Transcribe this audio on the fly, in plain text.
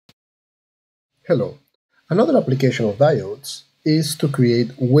Hello. Another application of diodes is to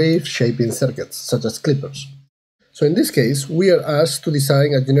create wave-shaping circuits, such as clippers. So in this case, we are asked to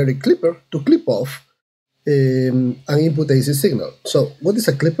design a generic clipper to clip off an input AC signal. So what is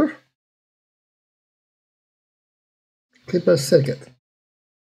a clipper? Clipper circuit.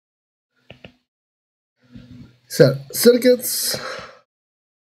 So circuits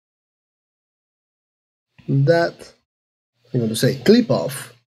that I'm going to say clip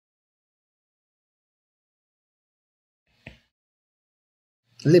off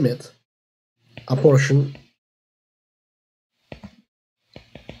limit a portion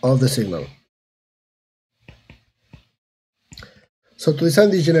of the signal. So to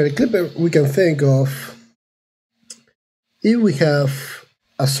design this generic clipper, we can think of if we have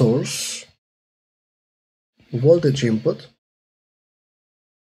a source, voltage input,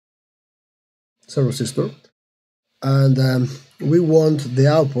 it's a resistor, and we want the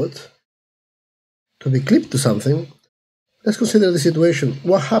output to be clipped to something. Let's consider the situation.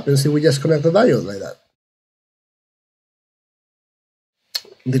 What happens if we just connect a diode like that?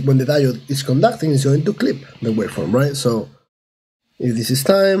 When the diode is conducting, it's going to clip the waveform, right? So if this is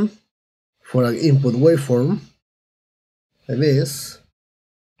time for an input waveform like this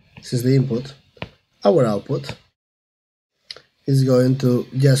is the input, our output is going to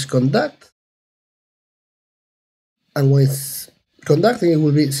just conduct, and when it's conducting, it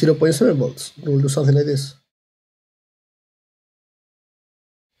will be 0.7 volts. It will do something like this.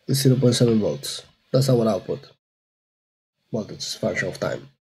 It's 0.7 volts. That's our output. Voltage is a function of time.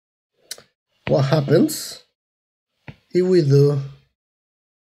 What happens if we do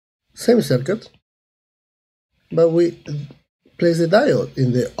same circuit, but we place the diode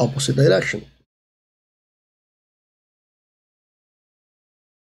in the opposite direction?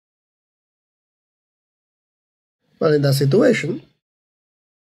 Well, in that situation,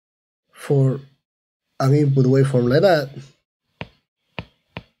 for an input waveform like that,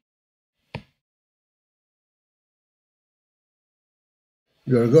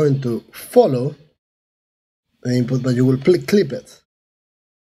 you are going to follow the input, but you will clip it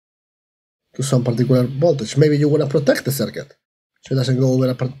to some particular voltage. Maybe you want to protect the circuit so it doesn't go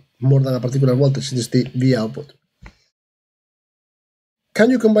over more than a particular voltage. This is the output. Can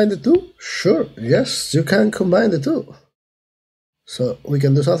you combine the two? Sure, yes, you can combine the two. So we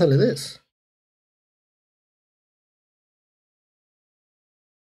can do something like this.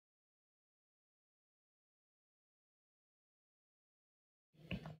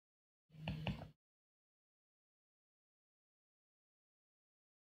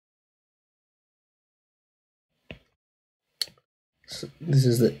 So this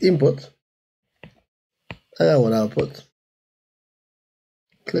is the input, and our output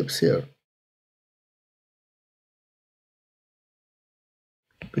clips here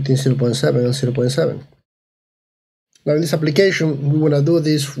between 0.7 and 0.7. Now in this application, we want to do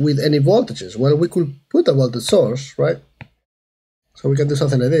this with any voltages. Well, we could put a voltage source, right? So we can do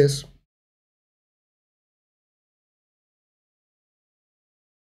something like this.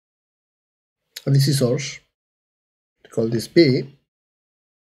 A DC source, call this B,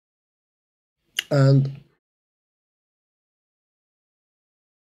 and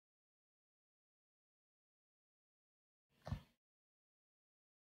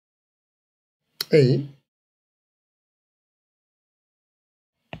A,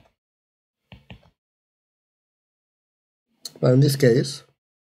 but in this case,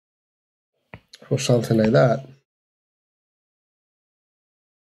 for something like that,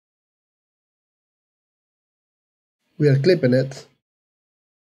 we are clipping it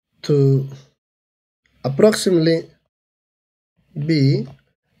to approximately B,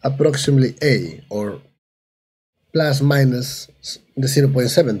 approximately A, or plus minus the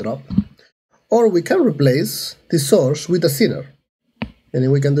 0.7 drop, or we can replace the source with a zener, and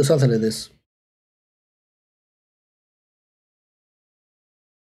then we can do something like this.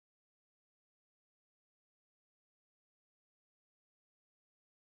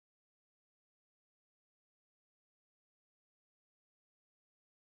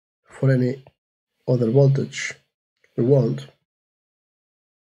 For any other voltage we want.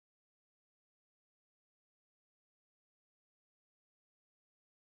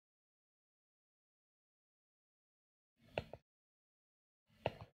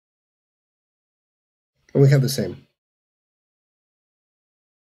 And we have the same.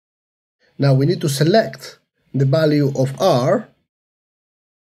 Now we need to select the value of R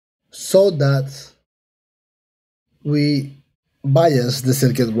so that we bias the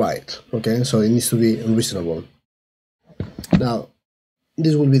circuit right, okay? So it needs to be reasonable. Now,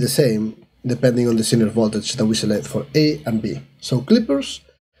 this will be the same depending on the zener voltage that we select for A and B. So clippers,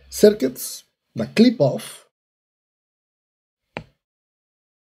 circuits the clip off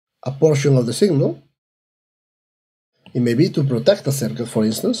a portion of the signal. It may be to protect a circuit, for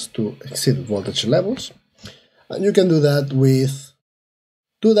instance, to exceed voltage levels. And you can do that with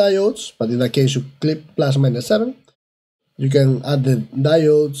two diodes, but in that case you clip plus minus 7. You can add the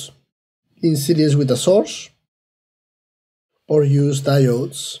diodes in series with a source, or use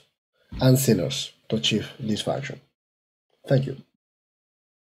diodes and zeros to achieve this function. Thank you.